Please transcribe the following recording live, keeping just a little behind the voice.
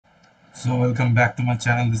So welcome back to my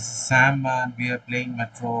channel. This is Sam and we are playing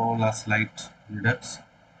Metro Last Light Redux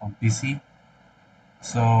on PC.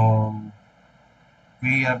 So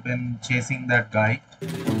we have been chasing that guy.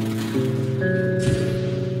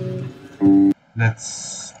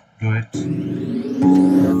 Let's do it.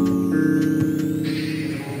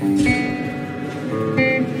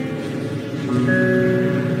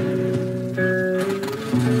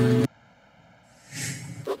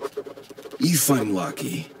 If I'm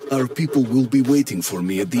lucky, our people will be waiting for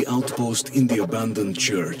me at the outpost in the abandoned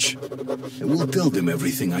church. I will tell them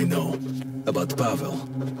everything I know. About Pavel,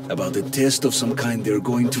 about a test of some kind they're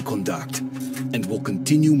going to conduct, and will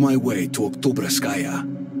continue my way to Oktobraskaya.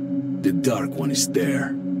 The Dark One is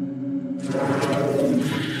there.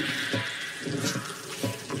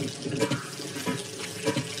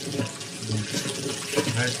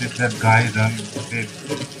 Where did that guy run? Okay.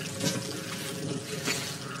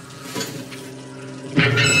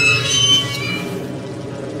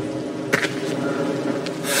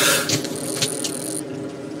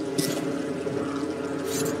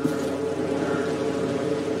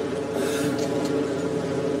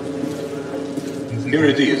 Here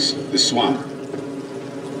it is, the swamp.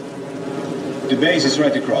 The base is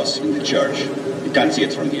right across, in the church. You can't see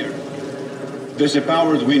it from here. There's a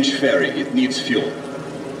powered winch ferry. It needs fuel.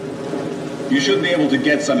 You should be able to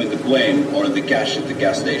get some in the plane or in the cache at the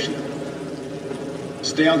gas station.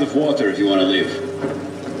 Stay out of water if you want to live.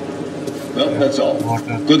 Well, that's all.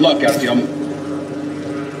 Water. Good luck, Artyom.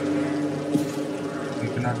 We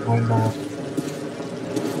cannot go in the water.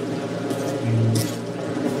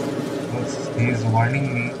 He is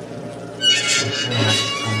warning me.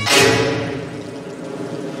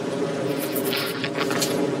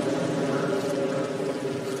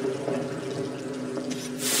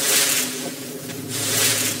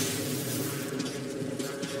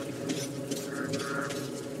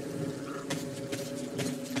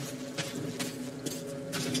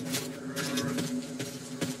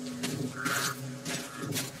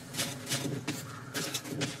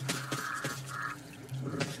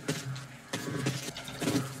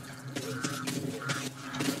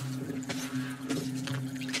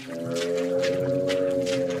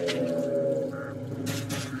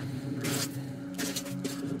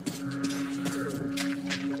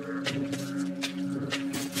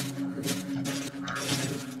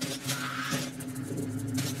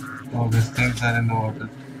 Oh, these things are in the water,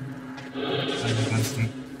 as you can see.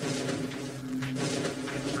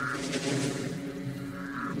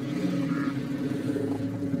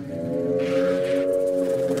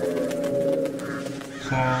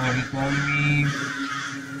 So he told me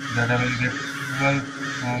that I will get fuel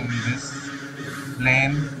from this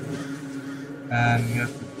plane and we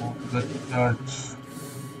have to go to the church,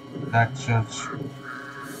 that church,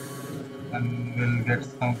 and we'll get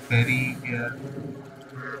some ferry here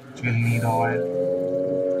which will need oil.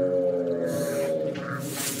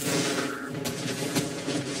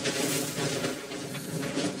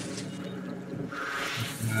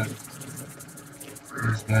 Yeah,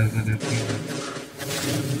 these guys are everywhere.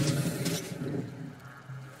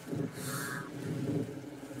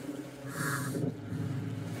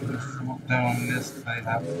 Some of them on list I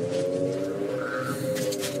have.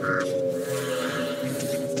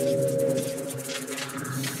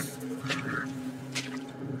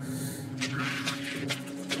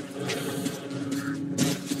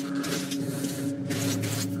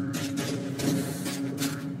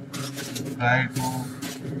 Try to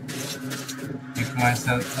keep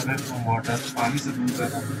myself away from water. पानी से दूर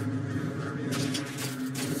रहना.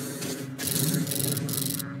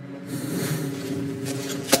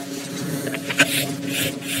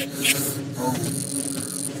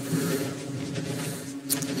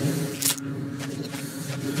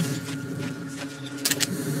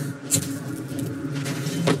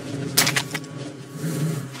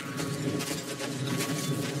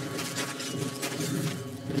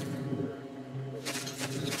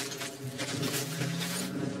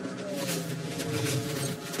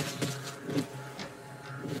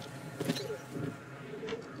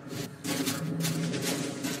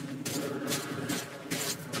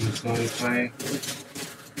 So if I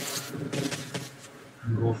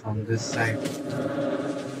go from this side,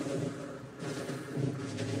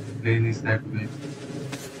 plane is that way.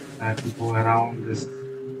 I have to go around this.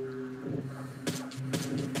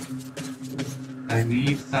 I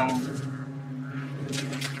need some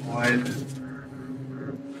oil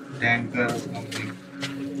tanker or something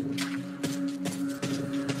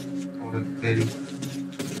for a ferry.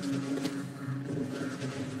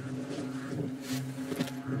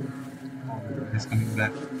 Oh, he's coming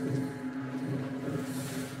back.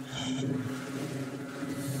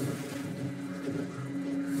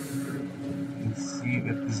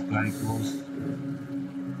 where this guy goes.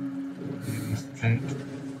 Maybe straight.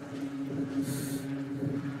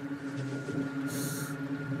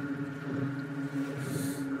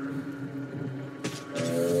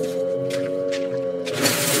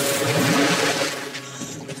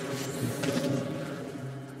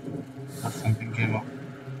 But something came up.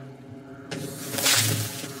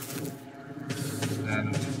 Ran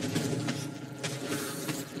away.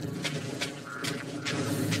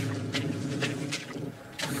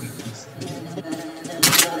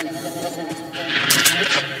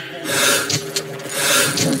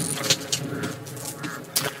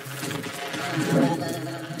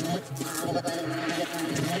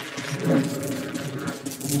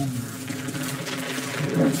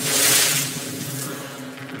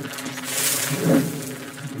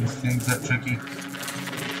 These things are tricky.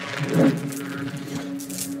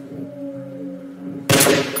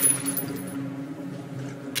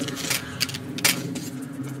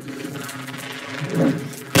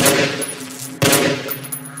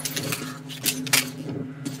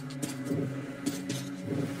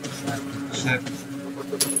 Check.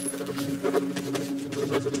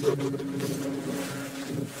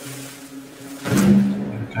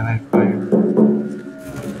 Where can I find?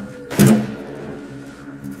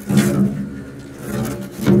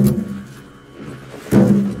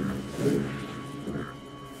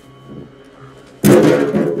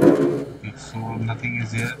 Okay, so nothing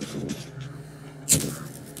is here.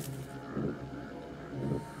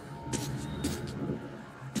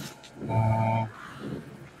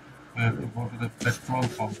 We have to go to the petrol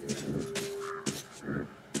pump.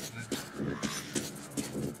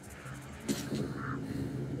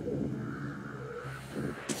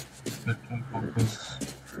 Petrol pump is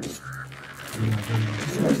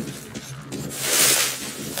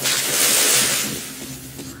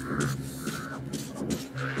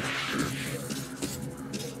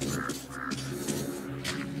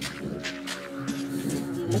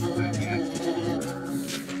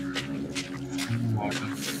water.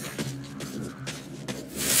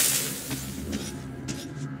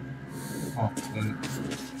 Oh, well,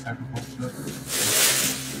 I have to go to the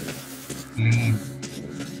clean.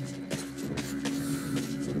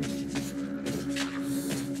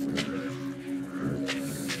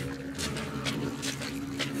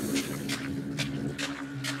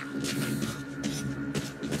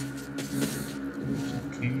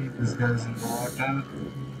 Okay, this guy's in the water.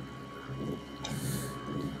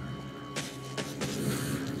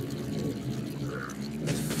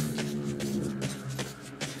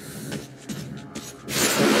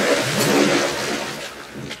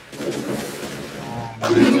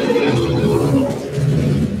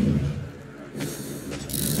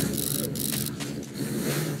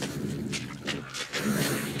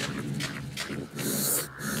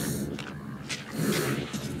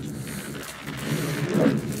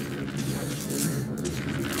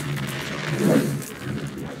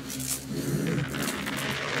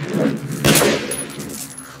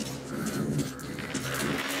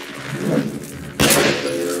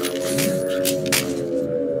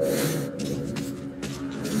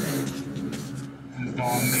 This is the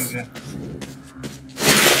only way.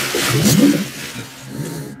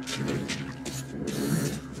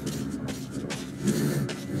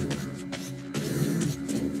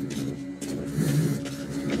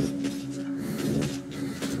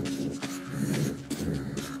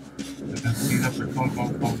 You can see the petrol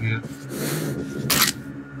pump from here.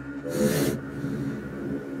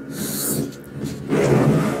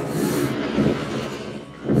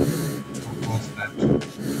 What was that?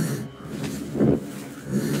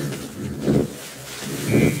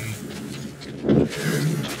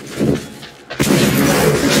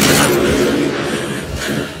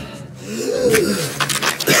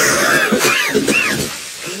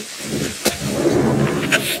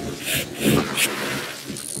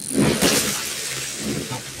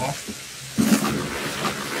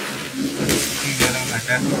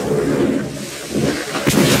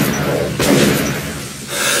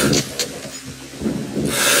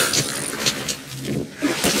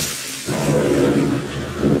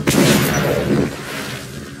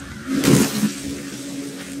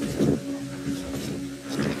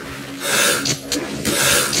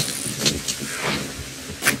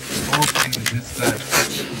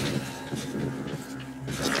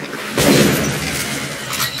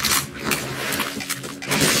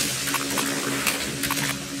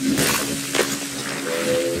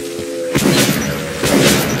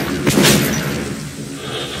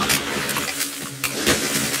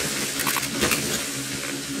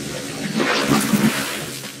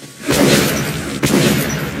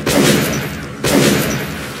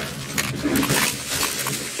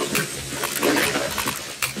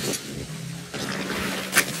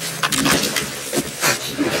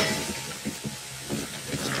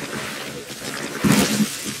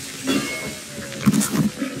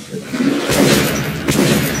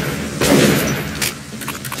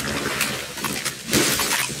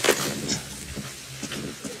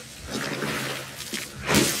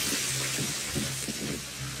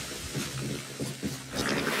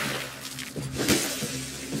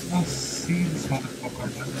 Oh, see this motherfucker,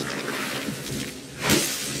 man.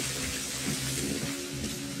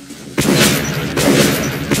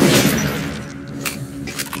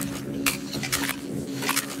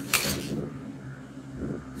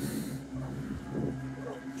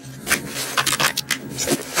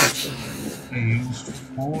 I used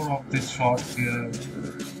 4 of these shots here.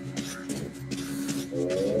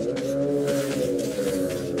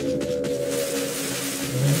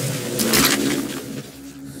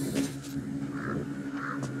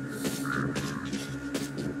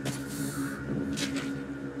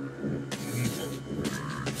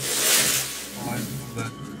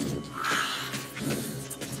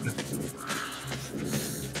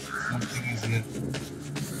 Something is here.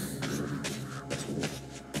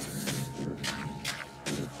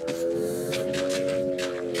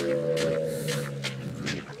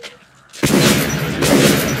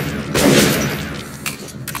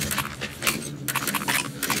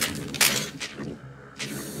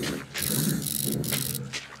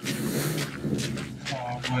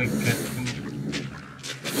 How do I get to?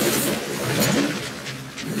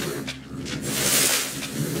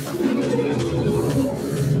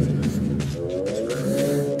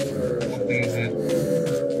 What is it?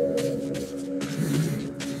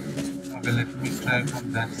 Okay, let me try from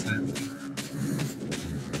that side.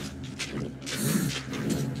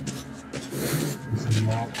 It's a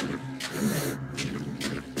lock.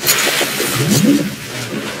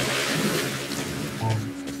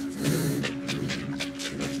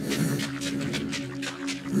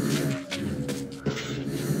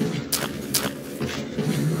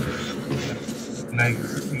 Like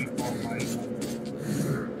sleep on my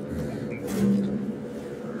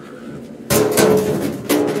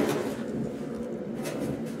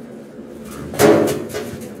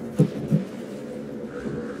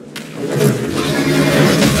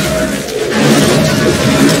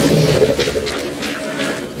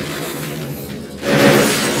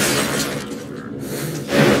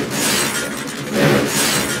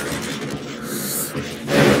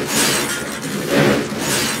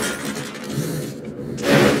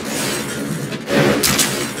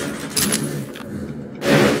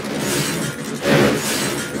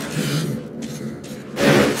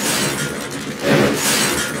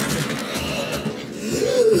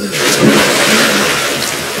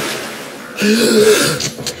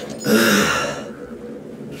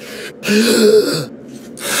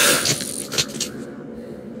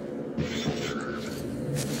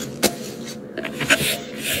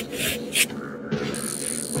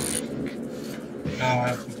Now I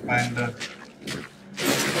have to find the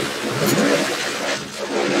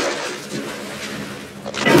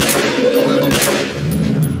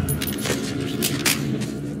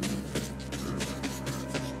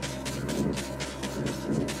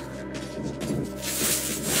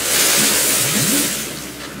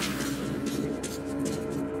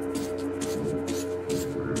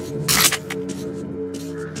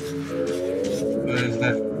where is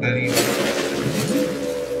that very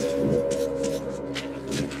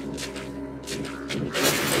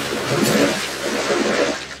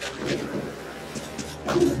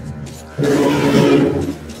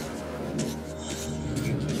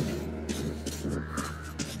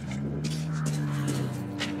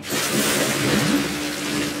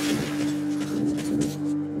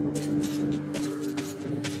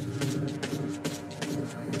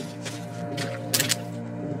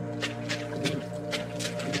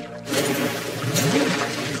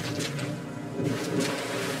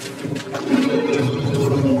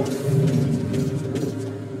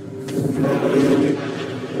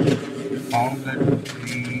found that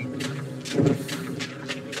tree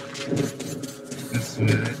this way.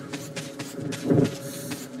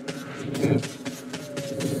 Yeah.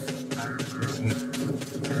 This way.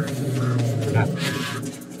 Yeah.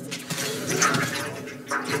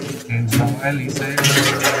 In some alley side.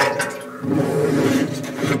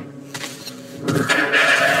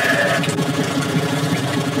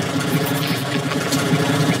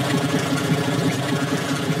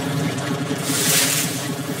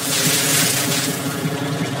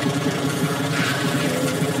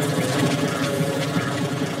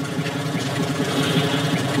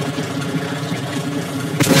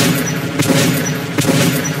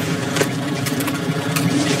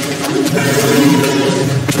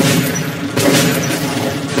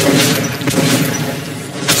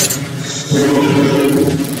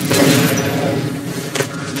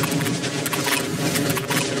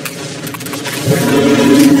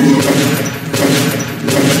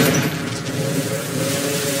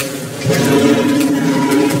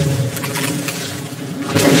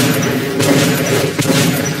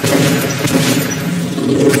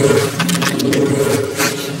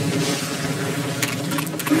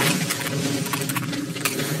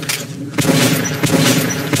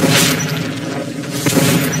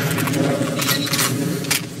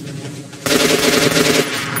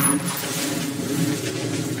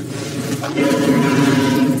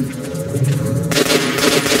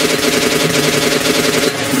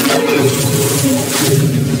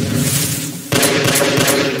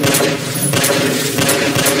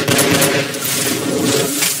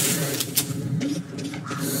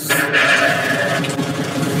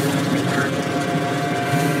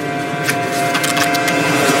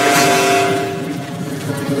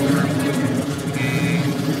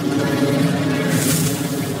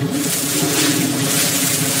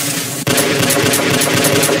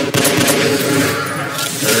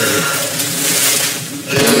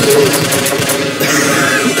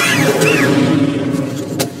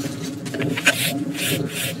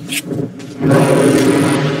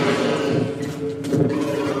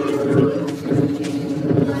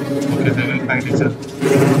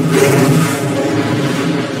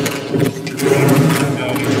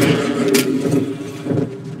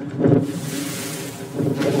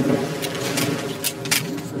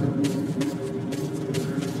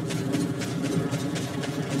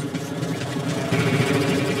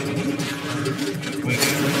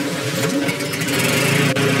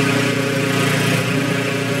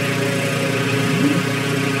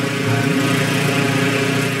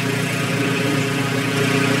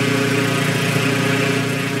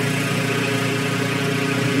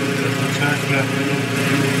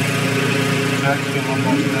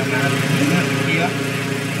 मैंने किया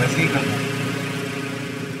वैसे ही करना।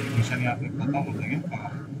 Mission यहाँ पे खत्म हो जाएगा।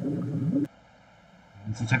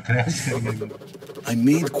 सोचा क्रैश कर गया। I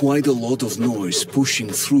made quite a lot of noise pushing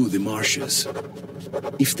through the marshes.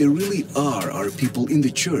 If there really are our people in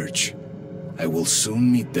the church, I will soon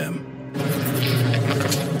meet them.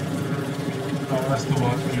 आवाज तो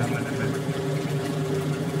बहुत किया मैंने पहले।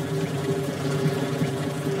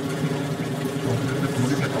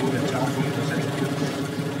 थोड़ी खत्म हो गया, 4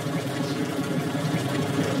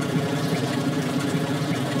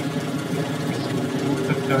 दूर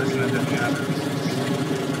तक चर्च नजर नहीं आ रहा।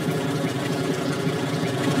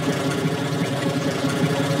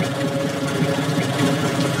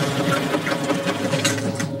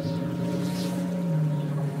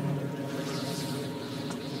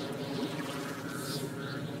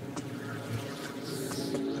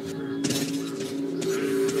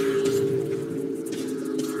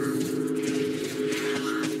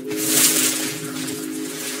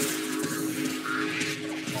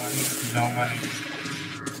 जाऊंगा नहीं।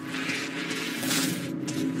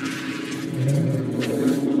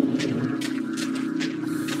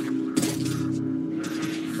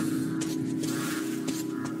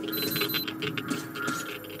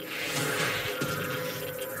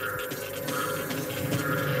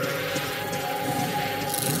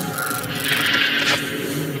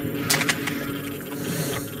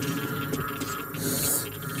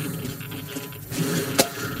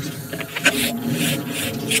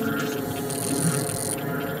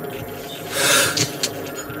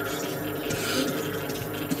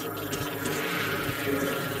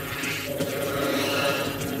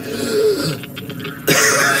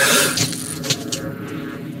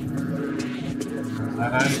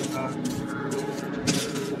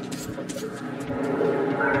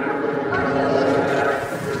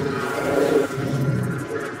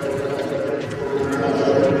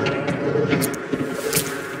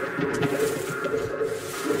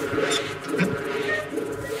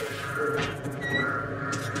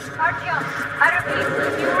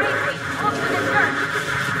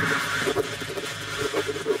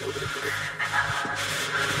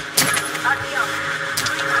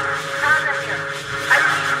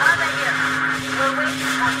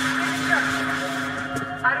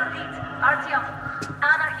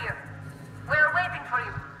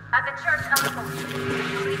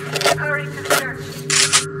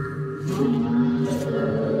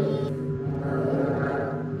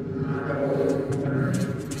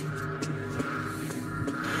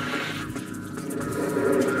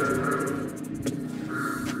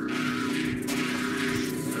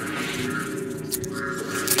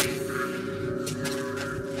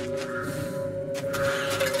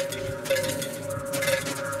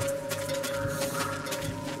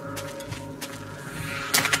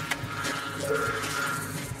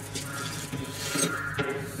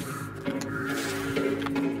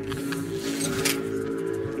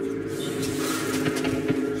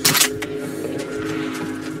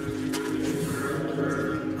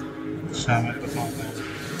 शामिल को सौंपना है।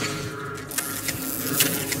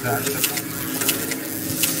 राज का काम।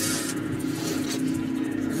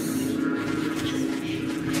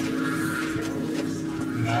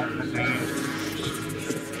 ना नहीं।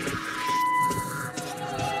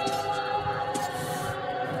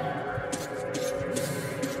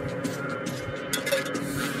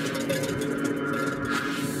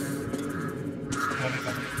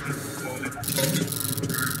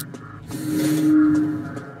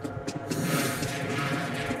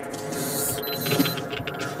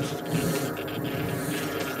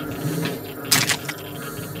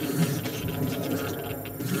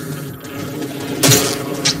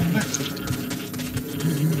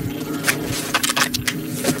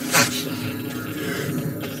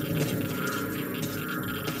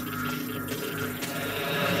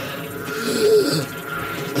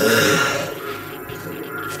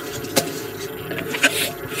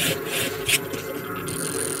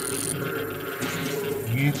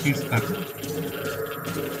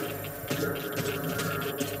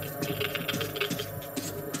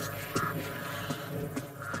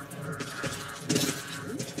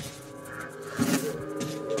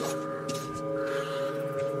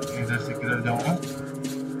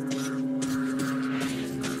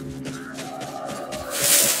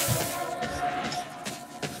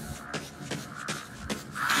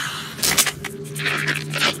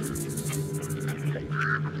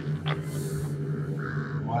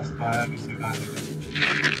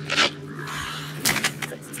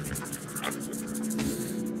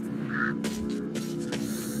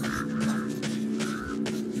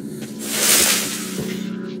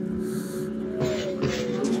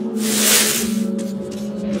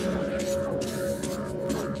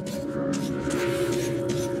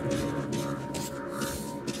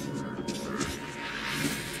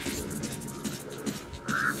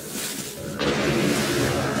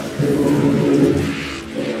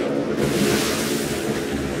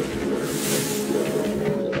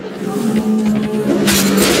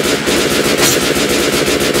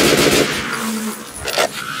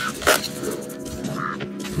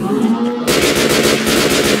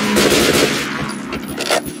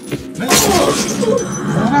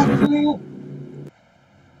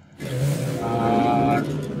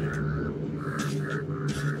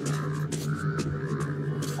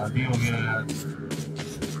 अभी हो गया यार।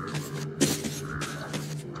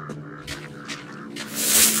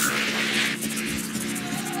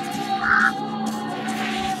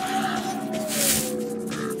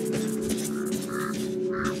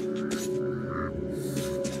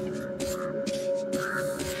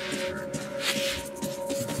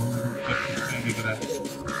 कुछ नहीं दिख रहा है।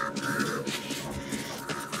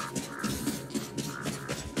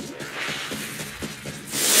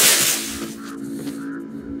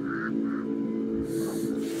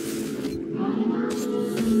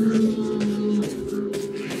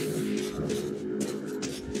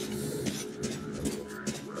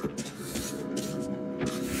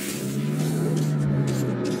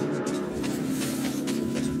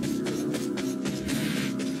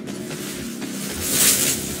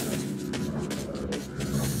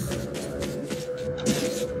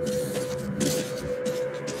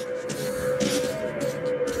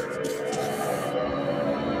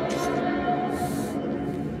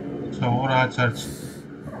 हो रहा चर्च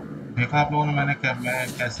देखा आप लोगों ने। मैं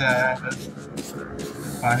कैसे आया अगर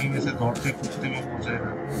पानी में से दौड़ते कूदते हुए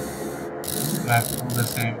पहुंचेगा। Back to the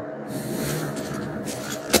same.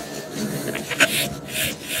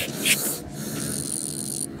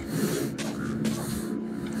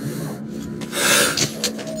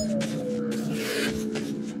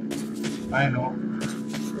 I know.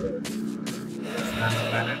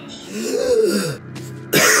 I'll manage.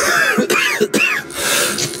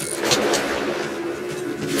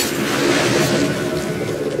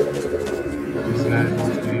 This guy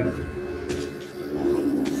must be.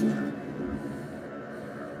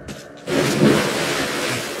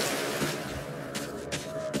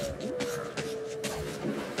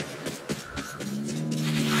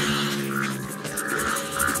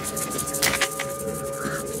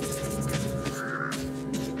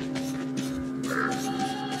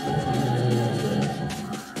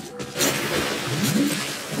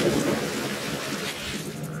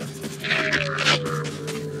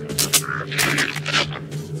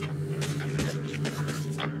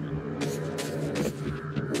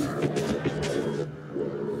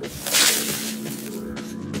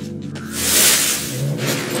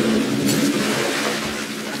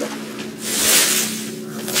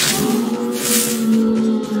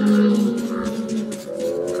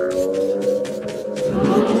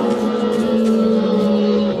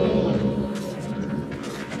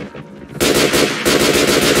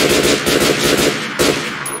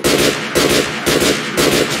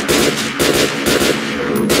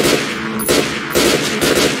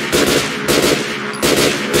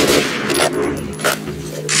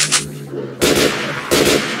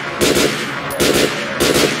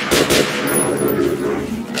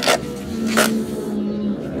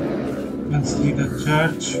 Let's see the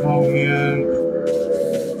church from here.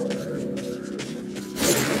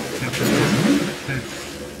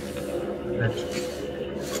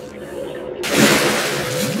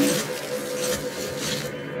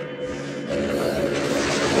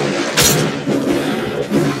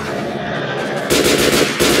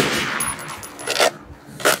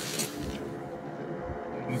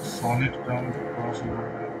 Solid ground to cross over.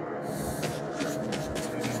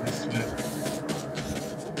 Maybe this way.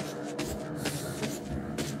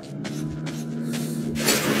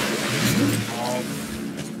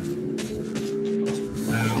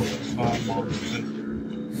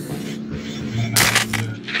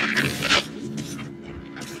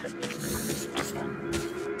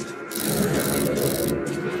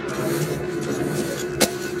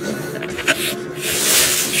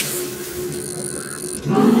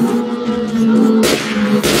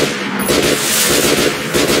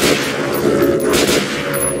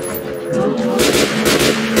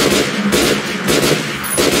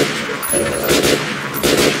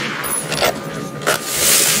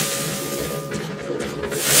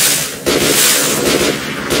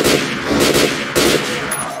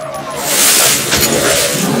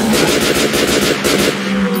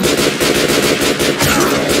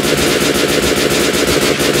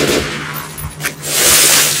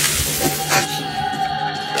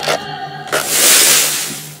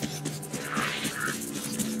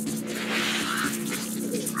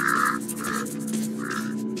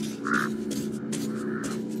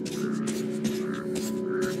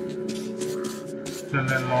 Still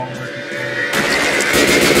a long way to go.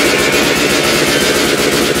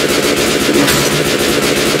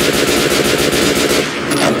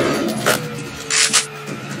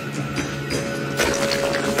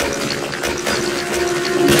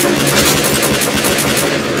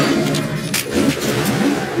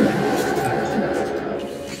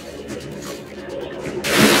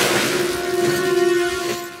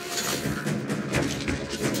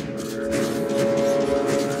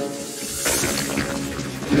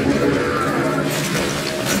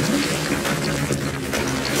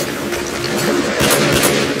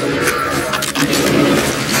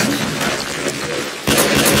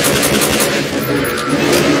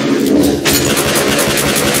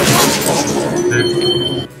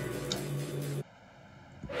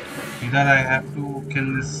 Either I have to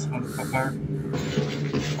kill this motherfucker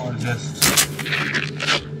or just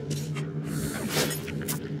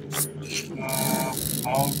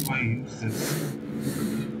how do I use this?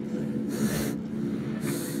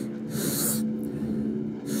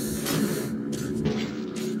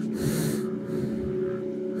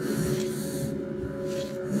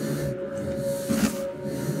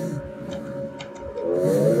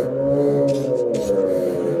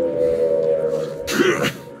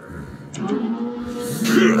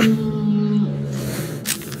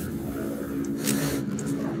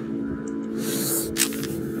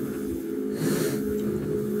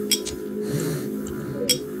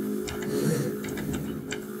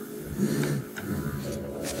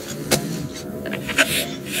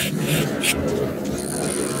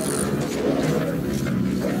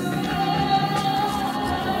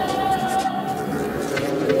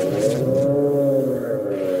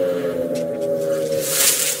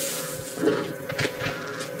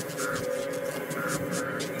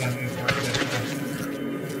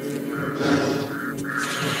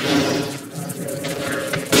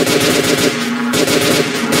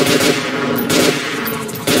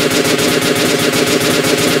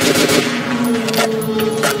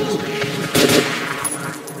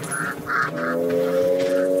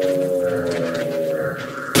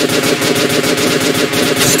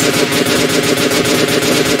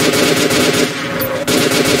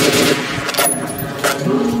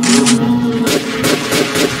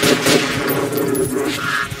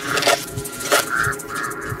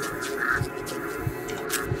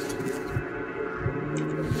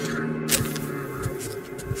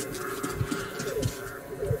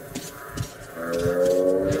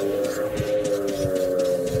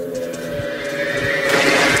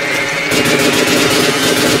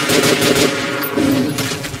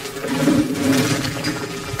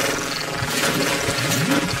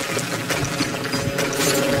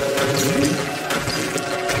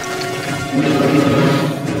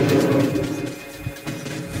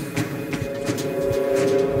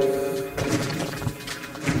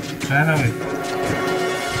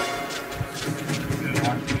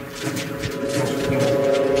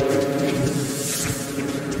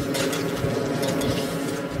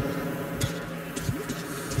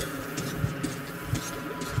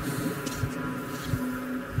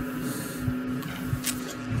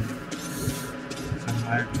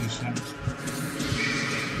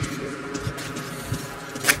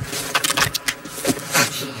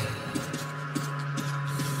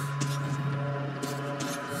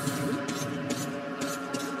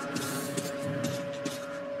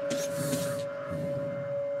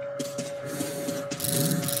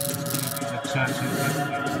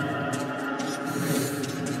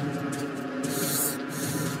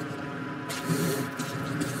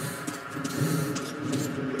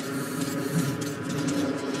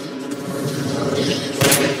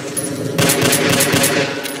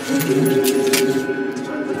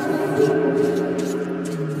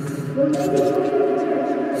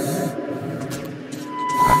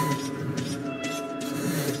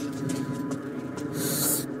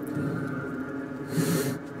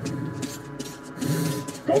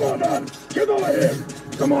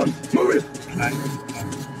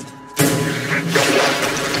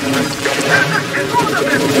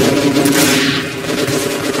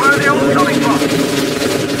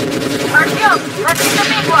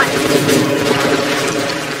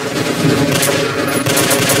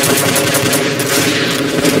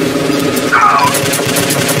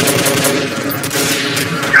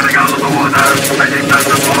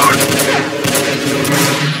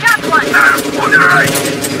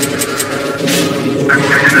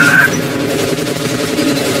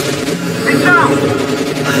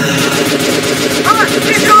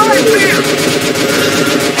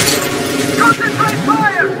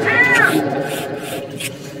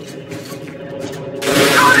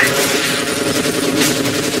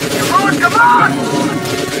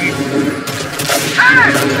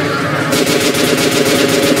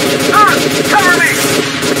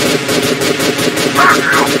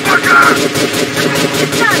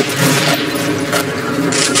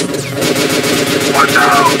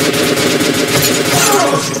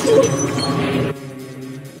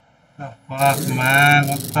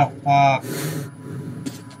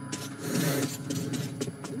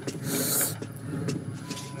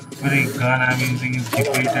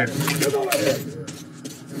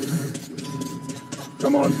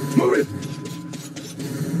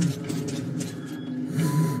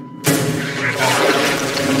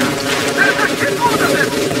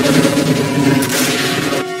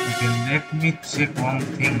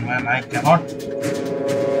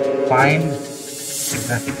 Find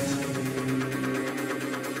that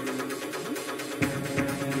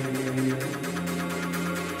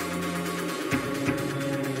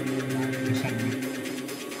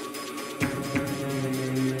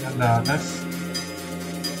others.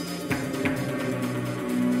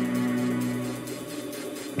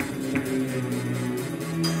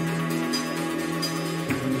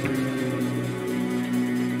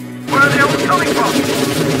 Where are they all coming from?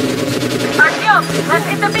 Artyom, let's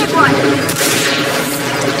hit the big one!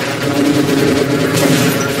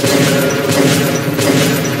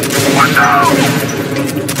 One down!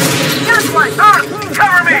 Just one! Earth,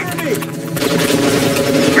 cover me!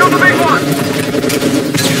 Kill the big one!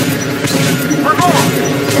 One more!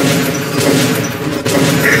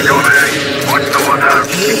 Incoming! Watch the water!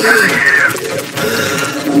 Heading here!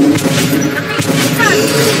 The beast is done!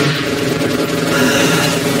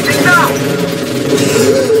 Get down!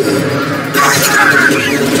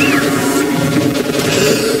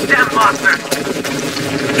 Damn monster!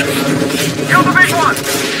 Kill the big one!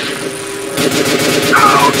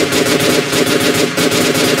 Down!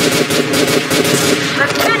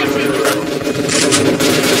 Let's finish it!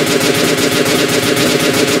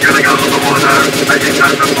 Getting out of the water! Making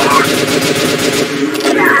that support!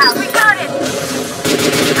 Yeah, we got it!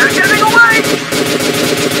 They're getting away!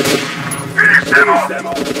 Finish them all!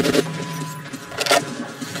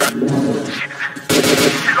 Shit.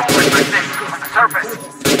 She's always like this, on the surface.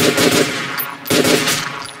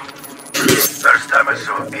 First time I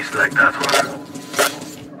saw a beast like that one.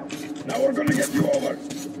 Now we're gonna get you over.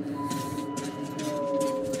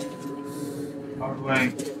 How do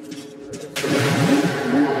I?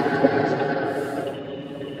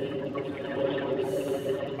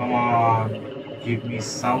 Come on, give me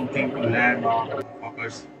something to land on,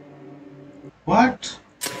 motherfuckers. What?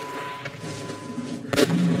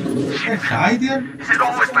 Did I die there? Is it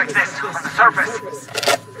always like this, on the surface?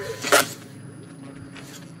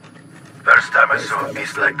 First time I saw a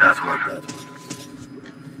beast like that one.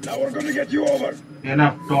 Now we're gonna get you over.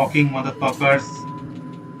 Enough talking, motherfuckers.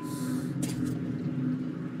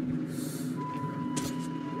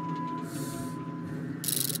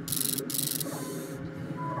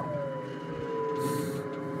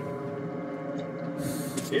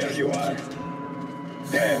 Here you are.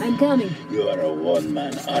 Damn, I'm coming. you are a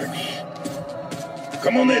one-man army.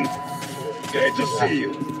 Come on in. Great to see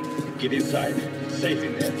you. Get inside. Safe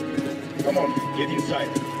in there. Come on, get inside.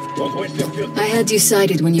 Don't waste your fuel. I had you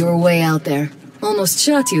sighted when you were way out there. Almost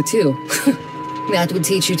shot you, too. That would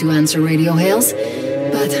teach you to answer radio hails.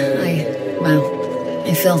 But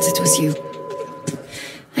I felt it was you.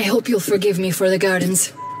 I hope you'll forgive me for the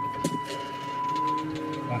gardens.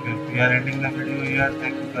 Okay, we are ending the video here.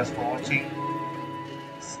 Thank you guys for watching.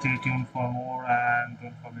 Stay tuned for more and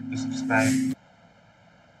don't forget to subscribe.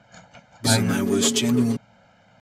 And I was genuine.